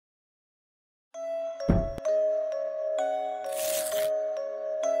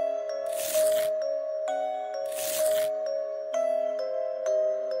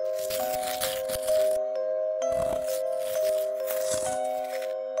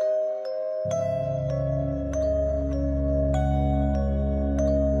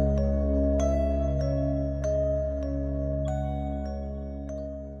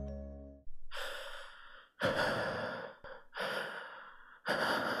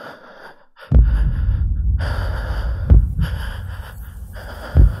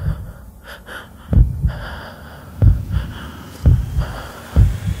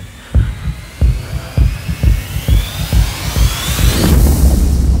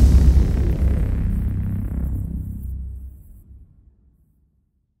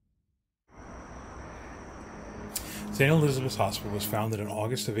St. Elizabeth's Hospital was founded in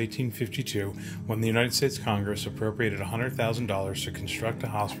August of 1852 when the United States Congress appropriated $100,000 to construct a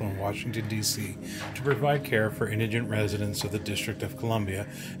hospital in Washington, D.C. to provide care for indigent residents of the District of Columbia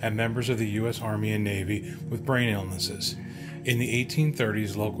and members of the U.S. Army and Navy with brain illnesses. In the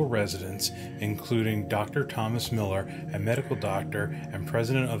 1830s, local residents, including Dr. Thomas Miller, a medical doctor and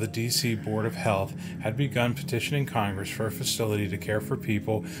president of the D.C. Board of Health, had begun petitioning Congress for a facility to care for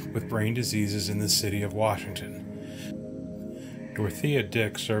people with brain diseases in the city of Washington. Dorothea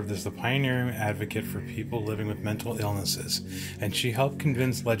Dick served as the pioneering advocate for people living with mental illnesses, and she helped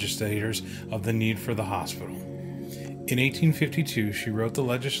convince legislators of the need for the hospital. In 1852, she wrote the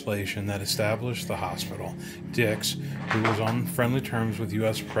legislation that established the hospital. Dix, who was on friendly terms with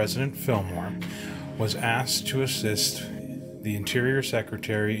U.S. President Fillmore, was asked to assist the Interior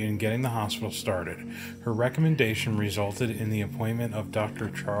Secretary in getting the hospital started. Her recommendation resulted in the appointment of Dr.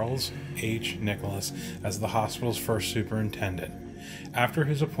 Charles H. Nicholas as the hospital's first superintendent. After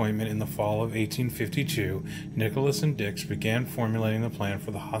his appointment in the fall of 1852, Nicholas and Dix began formulating the plan for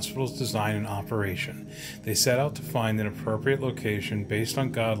the hospital's design and operation. They set out to find an appropriate location based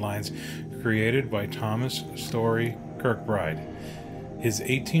on guidelines created by Thomas Story Kirkbride. His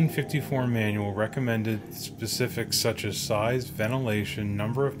 1854 manual recommended specifics such as size, ventilation,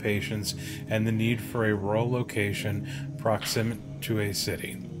 number of patients, and the need for a rural location proximate to a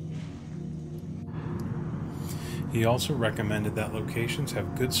city. He also recommended that locations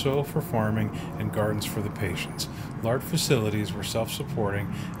have good soil for farming and gardens for the patients. Large facilities were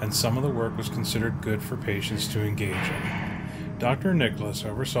self-supporting, and some of the work was considered good for patients to engage in. Dr. Nicholas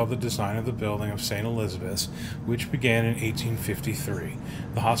oversaw the design of the building of St. Elizabeth's, which began in 1853.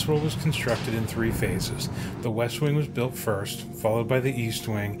 The hospital was constructed in 3 phases. The west wing was built first, followed by the east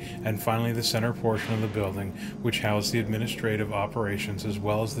wing, and finally the center portion of the building, which housed the administrative operations as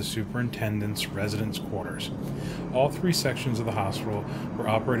well as the superintendent's residence quarters. All 3 sections of the hospital were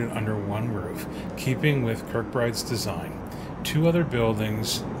operated under one roof, keeping with Kirkbride's design. 2 other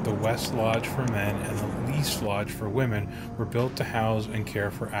buildings, the West Lodge for men and the East Lodge for women, were built to house and care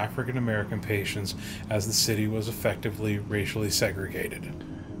for African American patients as the city was effectively racially segregated.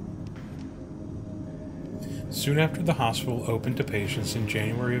 Soon after the hospital opened to patients in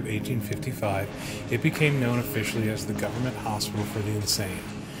January of 1855, it became known officially as the Government Hospital for the Insane.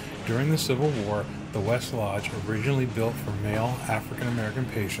 During the Civil War, the West Lodge, originally built for male African American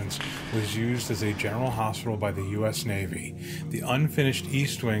patients, was used as a general hospital by the U.S. Navy. The unfinished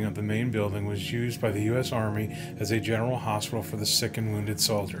east wing of the main building was used by the U.S. Army as a general hospital for the sick and wounded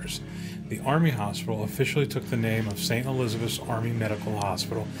soldiers. The Army Hospital officially took the name of St. Elizabeth's Army Medical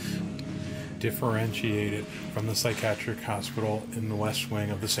Hospital, differentiated from the psychiatric hospital in the west wing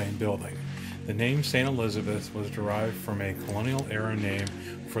of the same building. The name St. Elizabeth was derived from a colonial-era name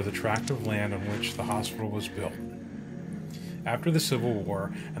for the tract of land on which the hospital was built. After the Civil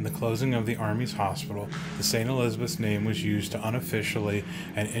War and the closing of the Army's hospital, the St. Elizabeth's name was used unofficially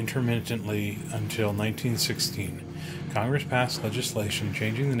and intermittently until 1916. Congress passed legislation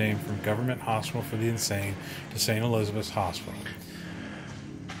changing the name from Government Hospital for the Insane to St. Elizabeth's Hospital.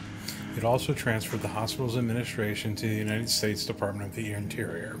 It also transferred the hospital's administration to the United States Department of the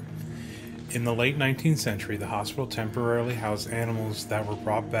Interior. In the late 19th century, the hospital temporarily housed animals that were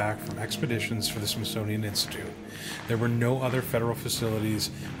brought back from expeditions for the Smithsonian Institute. There were no other federal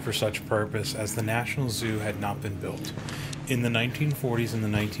facilities for such purpose, as the National Zoo had not been built. In the 1940s and the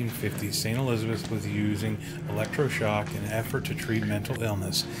 1950s, St. Elizabeth was using electroshock in an effort to treat mental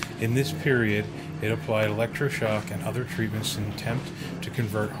illness. In this period, it applied electroshock and other treatments in an attempt to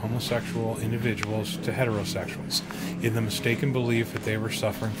convert homosexual individuals to heterosexuals, in the mistaken belief that they were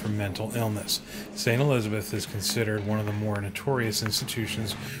suffering from mental illness. St. Elizabeth is considered one of the more notorious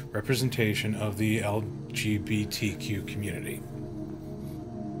institutions representation of the LGBTQ community.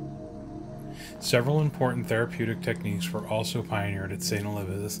 Several important therapeutic techniques were also pioneered at St.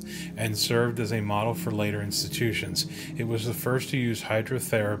 Elizabeth and served as a model for later institutions. It was the first to use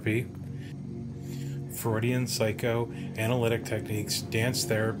hydrotherapy, Freudian psychoanalytic techniques, dance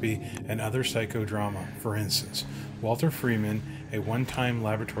therapy, and other psychodrama. For instance, Walter Freeman, a one-time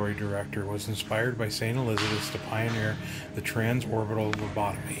laboratory director, was inspired by St. Elizabeth's to pioneer the transorbital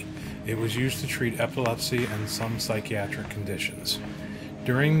lobotomy. It was used to treat epilepsy and some psychiatric conditions.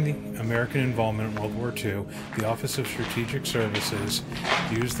 During the American involvement in World War II, the Office of Strategic Services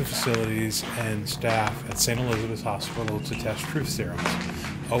used the facilities and staff at St. Elizabeth's Hospital to test truth serums.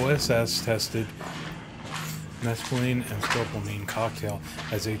 OSS tested mescaline and scopolamine cocktail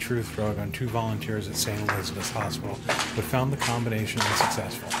as a truth drug on 2 volunteers at St. Elizabeth's Hospital, but found the combination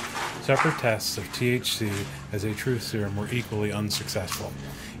unsuccessful. Separate tests of THC as a truth serum were equally unsuccessful.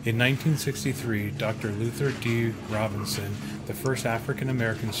 In 1963, Dr. Luther D. Robinson, the first African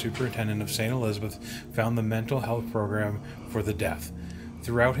American superintendent of St. Elizabeth, found the mental health program for the deaf.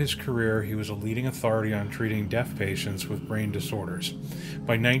 Throughout his career, he was a leading authority on treating deaf patients with brain disorders.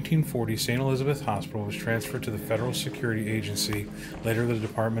 By 1940, St. Elizabeth Hospital was transferred to the Federal Security Agency, later the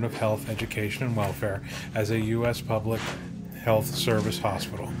Department of Health, Education, and Welfare, as a U.S. Public Health Service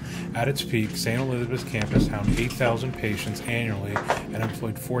hospital. At its peak, St. Elizabeth's campus housed 8,000 patients annually and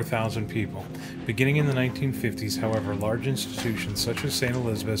employed 4,000 people. Beginning in the 1950s, however, large institutions such as St.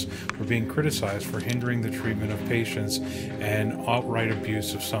 Elizabeth's were being criticized for hindering the treatment of patients and outright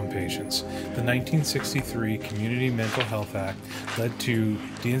abuse of some patients. The 1963 Community Mental Health Act led to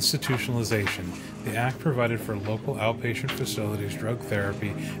deinstitutionalization. The act provided for local outpatient facilities, drug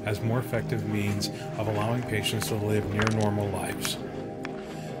therapy, as more effective means of allowing patients to live near normal lives.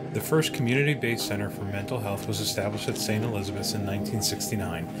 The first community-based center for mental health was established at St. Elizabeth's in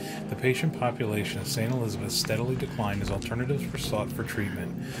 1969. The patient population at St. Elizabeth's steadily declined as alternatives were sought for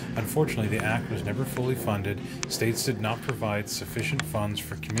treatment. Unfortunately, the act was never fully funded, states did not provide sufficient funds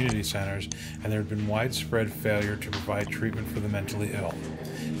for community centers, and there had been widespread failure to provide treatment for the mentally ill.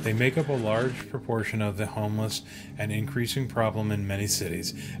 They make up a large proportion of the homeless, an increasing problem in many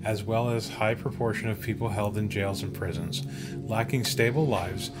cities, as well as a high proportion of people held in jails and prisons. Lacking stable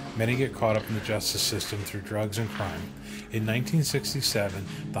lives, many get caught up in the justice system through drugs and crime. In 1967,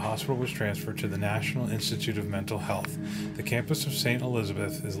 the hospital was transferred to the National Institute of Mental Health. The campus of St.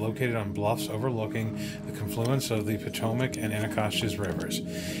 Elizabeth is located on bluffs overlooking the confluence of the Potomac and Anacostia rivers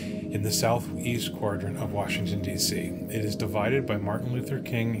in the southeast quadrant of Washington, D.C. It is divided by Martin Luther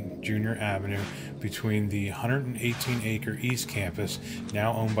King Jr. Avenue between the 118-acre East Campus,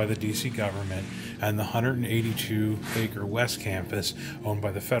 now owned by the D.C. government, and the 182-acre West Campus, owned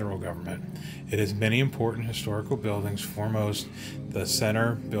by the federal government. It has many important historical buildings, foremost the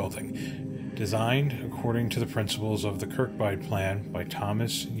Center Building, designed according to the principles of the Kirkbride Plan by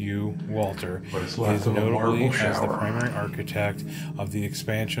Thomas U. Walter. Is notably as the primary architect of the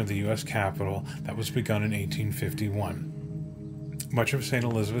expansion of the U.S. Capitol that was begun in 1851. Much of St.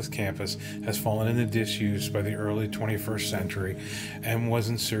 Elizabeth's campus has fallen into disuse by the early 21st century and was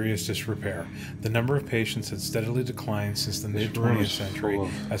in serious disrepair. The number of patients had steadily declined since the mid-20th century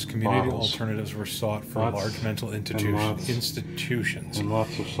as community alternatives were sought for large mental institutions. And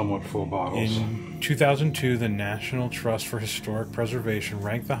lots of somewhat full bottles. In 2002, the National Trust for Historic Preservation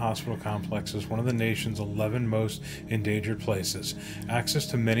ranked the hospital complex as one of the nation's 11 most endangered places. Access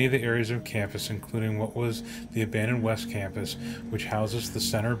to many of the areas of campus, including what was the abandoned West Campus, which houses the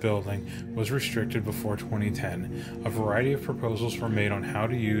Center Building, was restricted before 2010. A variety of proposals were made on how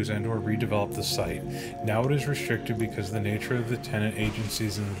to use and/or redevelop the site. Now it is restricted because of the nature of the tenant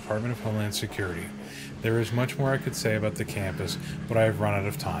agencies in the Department of Homeland Security. There is much more I could say about the campus, but I have run out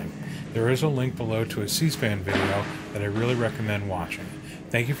of time. There is a link below to a C-SPAN video that I really recommend watching.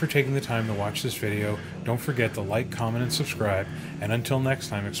 Thank you for taking the time to watch this video. Don't forget to like, comment, and subscribe. And until next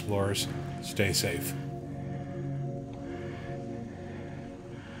time, explorers, stay safe.